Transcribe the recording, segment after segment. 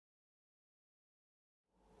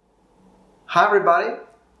Hi everybody,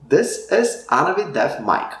 this is ANAVI Dev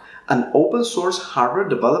Mic, an open source hardware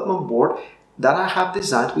development board that I have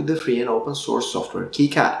designed with the free and open source software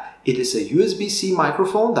KiCad. It is a USB-C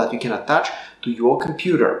microphone that you can attach to your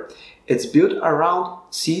computer. It's built around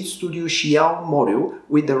Seeed Studio XIAO module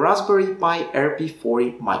with the Raspberry Pi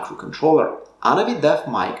RP2040 microcontroller. ANAVI Dev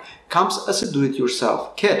Mic comes as a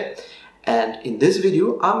do-it-yourself kit, and in this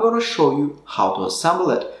video I'm going to show you how to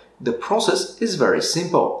assemble it. The process is very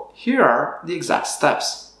simple. Here are the exact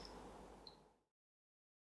steps.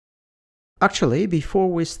 Actually,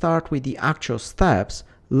 before we start with the actual steps,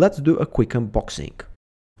 let's do a quick unboxing.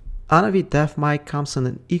 ANAVI Dev Mic comes in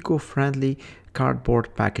an eco-friendly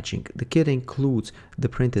cardboard packaging. The kit includes the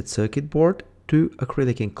printed circuit board, 2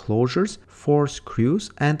 acrylic enclosures, 4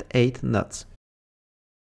 screws and 8 nuts.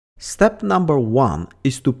 Step number 1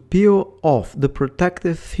 is to peel off the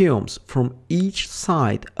protective films from each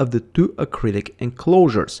side of the 2 acrylic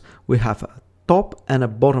enclosures. We have a top and a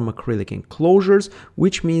bottom acrylic enclosures,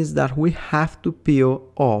 which means that we have to peel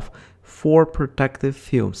off 4 protective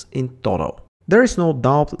films in total. There is no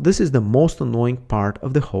doubt this is the most annoying part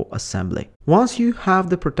of the whole assembly. Once you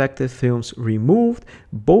have the protective films removed,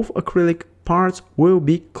 both acrylic parts will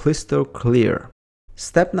be crystal clear.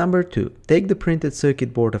 Step number 2. Take the printed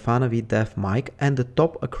circuit board of ANAVI Dev Mic and the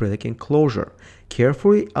top acrylic enclosure.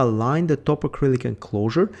 Carefully align the top acrylic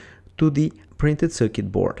enclosure to the printed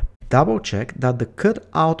circuit board. Double check that the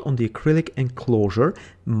cutout on the acrylic enclosure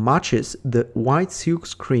matches the white silk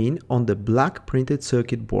screen on the black printed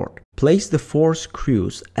circuit board. Place the 4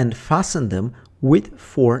 screws and fasten them with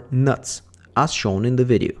 4 nuts, as shown in the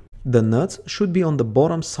video. The nuts should be on the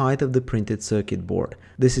bottom side of the printed circuit board.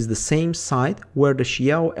 This is the same side where the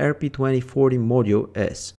XIAO RP2040 module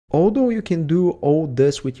is. Although you can do all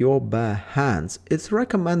this with your bare hands, it's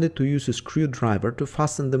recommended to use a screwdriver to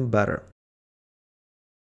fasten them better.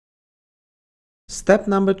 Step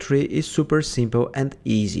number 3 is super simple and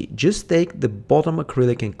easy. Just take the bottom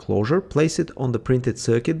acrylic enclosure, place it on the printed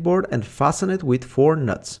circuit board and fasten it with 4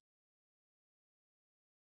 nuts.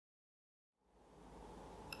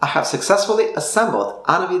 I have successfully assembled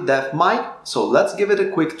ANAVI Dev Mic, so let's give it a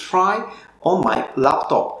quick try on my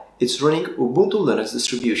laptop. It's running Ubuntu Linux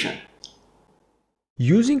distribution.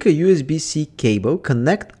 Using a USB-C cable,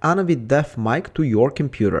 connect ANAVI Dev Mic to your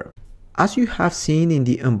computer. As you have seen in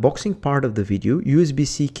the unboxing part of the video,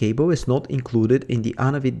 USB-C cable is not included in the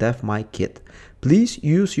ANAVI Dev Mic kit. Please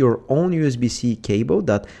use your own USB-C cable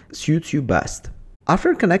that suits you best.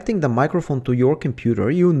 After connecting the microphone to your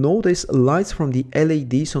computer, you'll notice lights from the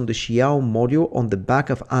LEDs on the XIAO module on the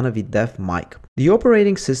back of ANAVI Dev Mic. The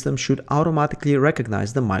operating system should automatically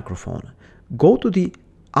recognize the microphone. Go to the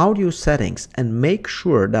audio settings and make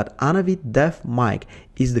sure that ANAVI Dev Mic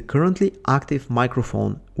is the currently active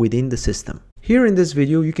microphone within the system. Here in this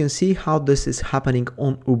video you can see how this is happening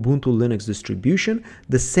on Ubuntu Linux distribution,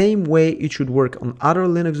 the same way it should work on other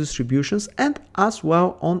Linux distributions and as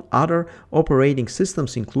well on other operating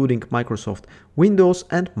systems including Microsoft Windows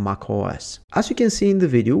and macOS. As you can see in the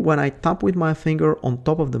video, when I tap with my finger on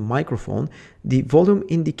top of the microphone, the volume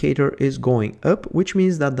indicator is going up, which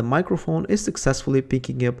means that the microphone is successfully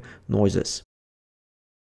picking up noises.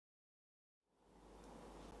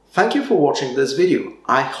 Thank you for watching this video.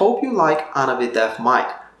 I hope you like ANAVI Dev Mic.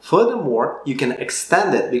 Furthermore, you can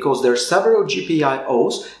extend it because there are several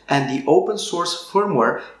GPIOs and the open source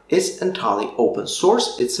firmware is entirely open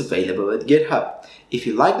source. It's available at GitHub. If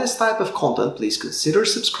you like this type of content, please consider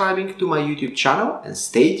subscribing to my YouTube channel and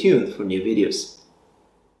stay tuned for new videos.